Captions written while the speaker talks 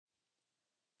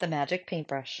The Magic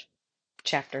Paintbrush,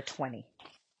 Chapter 20.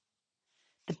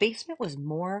 The basement was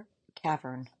more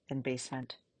cavern than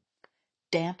basement.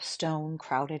 Damp stone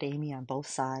crowded Amy on both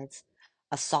sides.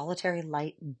 A solitary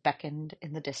light beckoned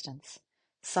in the distance,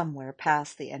 somewhere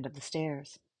past the end of the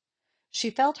stairs.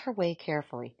 She felt her way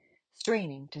carefully,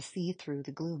 straining to see through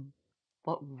the gloom.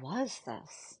 What was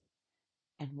this?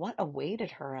 And what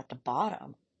awaited her at the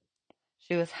bottom?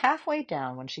 She was halfway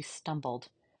down when she stumbled.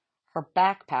 Her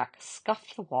backpack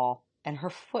scuffed the wall, and her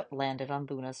foot landed on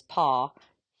Luna's paw.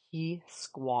 He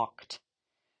squawked.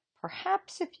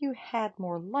 "Perhaps if you had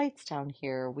more lights down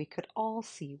here, we could all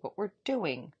see what we're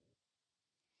doing."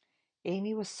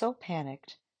 Amy was so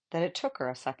panicked that it took her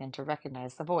a second to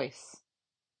recognize the voice.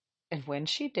 And when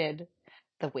she did,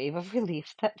 the wave of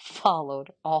relief that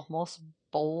followed almost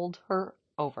bowled her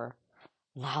over.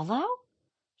 "Lau Lau?"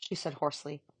 she said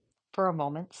hoarsely. For a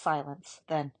moment, silence.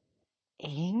 Then,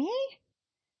 "Amy?"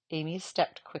 Amy's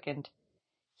step quickened.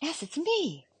 "Yes, it's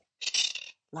me."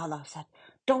 "Shh," Lala said.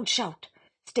 "Don't shout.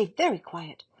 Stay very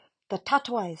quiet. The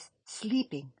Tatuai's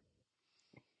sleeping."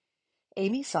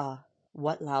 Amy saw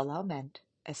what Lao meant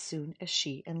as soon as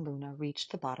she and Luna reached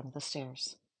the bottom of the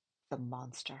stairs. The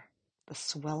monster. The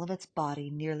swell of its body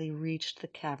nearly reached the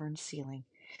cavern ceiling.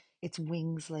 Its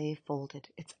wings lay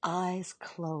folded, its eyes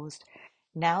closed.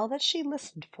 Now that she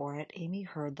listened for it, Amy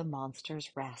heard the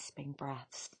monster's rasping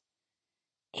breaths.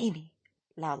 "Amy,"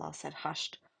 Lao said,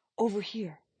 hushed. "Over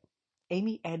here."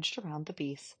 Amy edged around the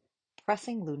beast,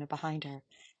 pressing Luna behind her.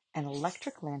 An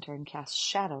electric lantern cast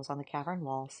shadows on the cavern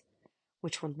walls,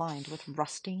 which were lined with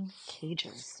rusting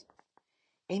cages.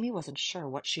 Amy wasn't sure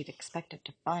what she'd expected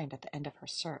to find at the end of her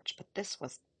search, but this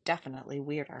was definitely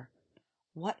weirder.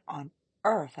 What on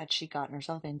earth had she gotten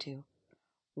herself into?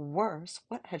 Worse,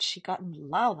 what had she gotten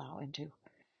Lao into?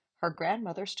 Her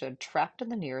grandmother stood trapped in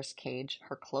the nearest cage,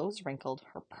 her clothes wrinkled,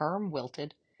 her perm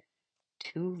wilted.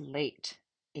 Too late.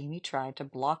 Amy tried to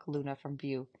block Luna from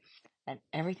view, and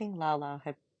everything Lao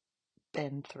had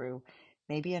been through,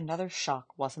 maybe another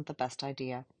shock wasn't the best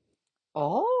idea.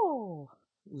 "Oh,"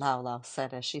 Lao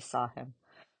said as she saw him.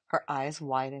 Her eyes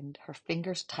widened, her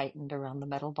fingers tightened around the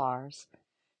metal bars.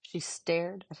 She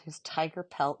stared at his tiger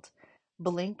pelt,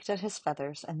 blinked at his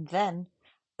feathers, and then,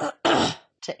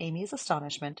 to Amy's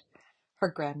astonishment, her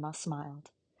grandma smiled.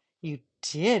 "You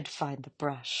did find the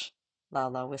brush,"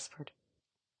 Lao whispered.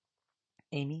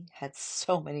 Amy had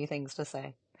so many things to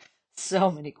say, so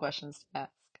many questions to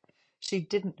ask. She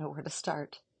didn't know where to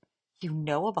start. "You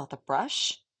know about the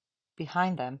brush?"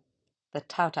 Behind them, the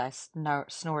Tautai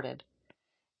snorted.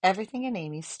 Everything in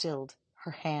Amy stilled.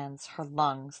 Her hands, her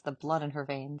lungs, the blood in her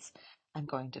veins. "I'm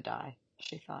going to die,"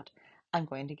 she thought. "I'm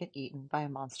going to get eaten by a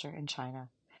monster in China.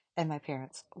 And my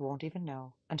parents won't even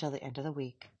know until the end of the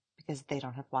week, because they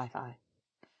don't have Wi-Fi.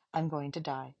 I'm going to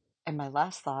die, and my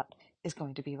last thought is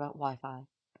going to be about Wi-Fi."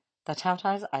 The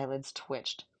Tautai's eyelids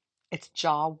twitched. Its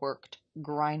jaw worked,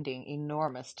 grinding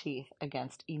enormous teeth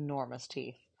against enormous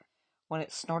teeth. When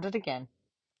it snorted again,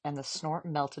 and the snort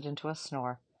melted into a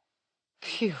snore.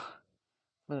 "Phew,"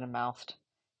 Luna mouthed.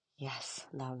 "Yes,"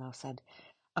 Lao said.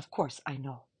 "Of course I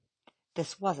know.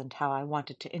 This wasn't how I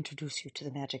wanted to introduce you to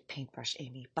the magic paintbrush,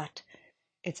 Amy, but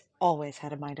it's always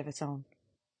had a mind of its own."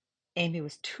 Amy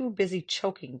was too busy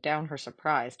choking down her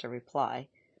surprise to reply.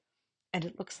 "And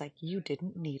it looks like you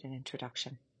didn't need an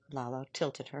introduction." Lala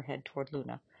tilted her head toward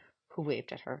Luna, who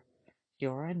waved at her.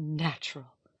 "You're a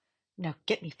natural. Now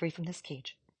get me free from this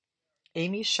cage."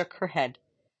 Amy shook her head.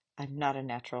 "I'm not a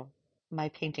natural. My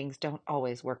paintings don't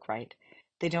always work right.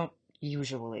 They don't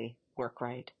usually work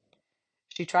right."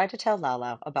 She tried to tell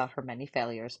Lala about her many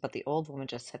failures, but the old woman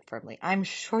just said firmly, "I'm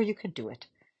sure you can do it.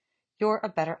 You're a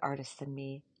better artist than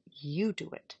me. You do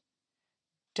it."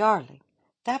 "Darling,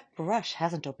 that brush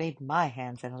hasn't obeyed my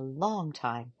hands in a long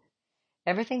time."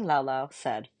 Everything Lao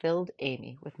said filled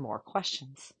Amy with more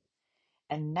questions.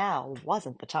 And now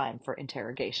wasn't the time for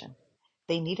interrogation.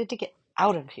 They needed to get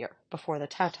out of here before the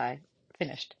Tautai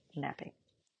finished napping.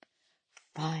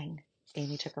 "Fine,"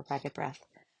 Amy took a ragged breath.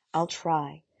 "I'll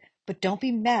try. But don't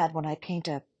be mad when I paint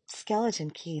a skeleton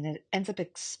key and it ends up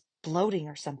exploding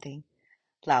or something."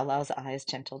 Lao's eyes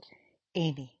gentled.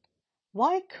 "Amy,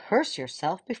 why curse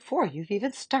yourself before you've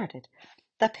even started?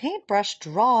 The paintbrush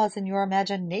draws in your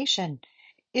imagination.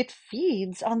 It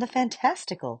feeds on the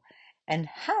fantastical. And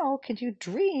how can you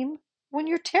dream when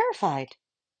you're terrified?"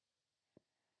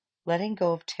 Letting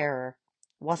go of terror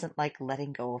wasn't like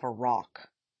letting go of a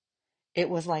rock. It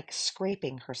was like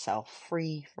scraping herself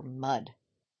free from mud.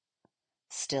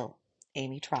 Still,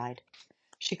 Amy tried.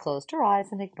 She closed her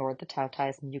eyes and ignored the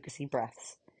Tautai's mucusy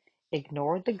breaths,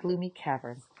 ignored the gloomy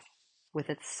cavern with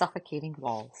its suffocating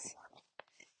walls.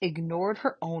 ignored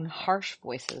her own harsh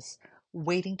voices,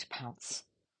 waiting to pounce.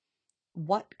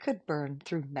 What could burn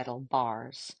through metal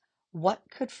bars? What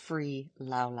could free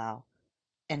Lao Lao?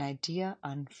 An idea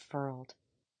unfurled,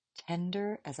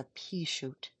 tender as a pea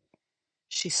shoot.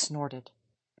 She snorted.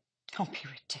 Don't be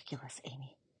ridiculous,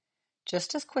 Amy.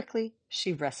 Just as quickly,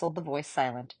 she wrestled the voice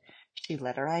silent. She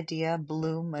let her idea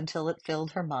bloom until it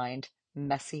filled her mind,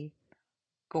 messy,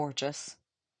 gorgeous.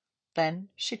 Then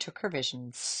she took her vision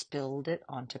and spilled it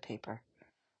onto paper.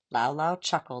 Lao Lao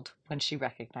chuckled when she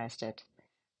recognized it.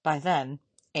 By then,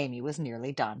 Amy was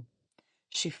nearly done.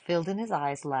 She filled in his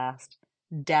eyes last,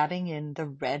 dabbing in the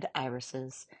red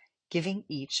irises, giving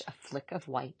each a flick of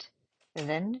white.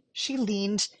 Then she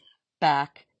leaned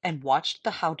back and watched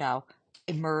the howdah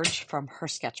emerge from her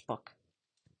sketchbook.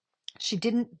 He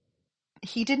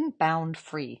didn't bound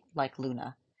free like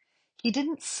Luna. He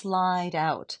didn't slide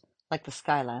out like the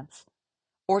Skylance,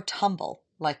 or tumble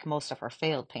like most of her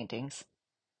failed paintings.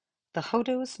 The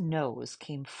hodo's nose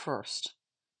came first,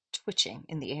 twitching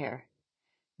in the air.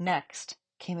 Next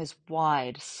came his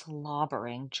wide,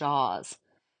 slobbering jaws,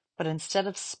 but instead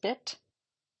of spit,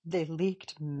 they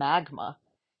leaked magma.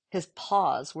 His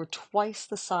paws were twice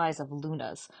the size of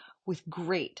Luna's, with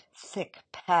great, thick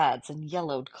pads and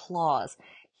yellowed claws.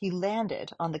 He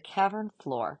landed on the cavern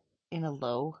floor in a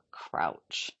low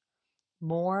crouch.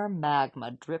 More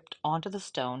magma dripped onto the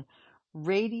stone,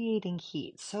 radiating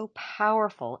heat so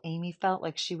powerful Amy felt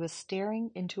like she was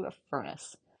staring into a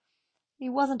furnace. He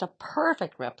wasn't a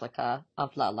perfect replica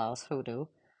of Lala's hoodoo,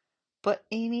 but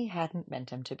Amy hadn't meant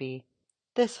him to be.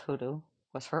 This hoodoo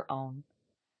was her own.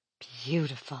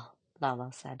 Beautiful,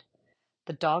 Lala said.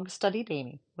 The dog studied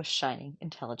Amy with shining,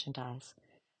 intelligent eyes.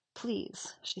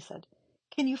 Please, she said,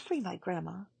 can you free my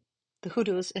grandma? The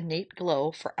hoodoo's innate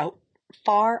glow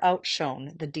far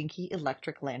outshone the dinky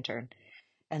electric lantern,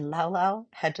 and Lao Lao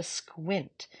had to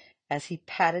squint as he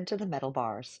padded to the metal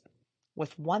bars.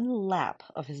 With one lap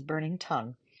of his burning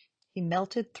tongue, he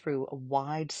melted through a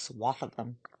wide swath of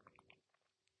them.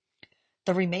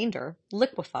 The remainder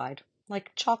liquefied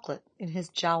like chocolate in his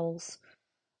jowls.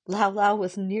 Lao Lao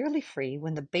was nearly free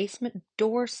when the basement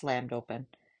door slammed open.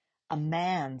 A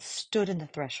man stood in the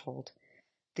threshold,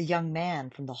 the young man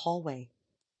from the hallway.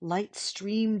 Light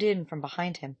streamed in from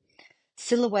behind him,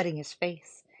 silhouetting his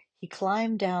face. He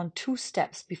climbed down 2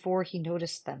 steps before he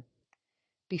noticed them.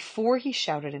 Before he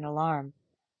shouted in alarm,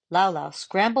 Lao Lao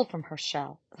scrambled from her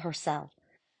cell.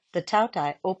 The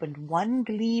Taotai opened one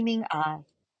gleaming eye.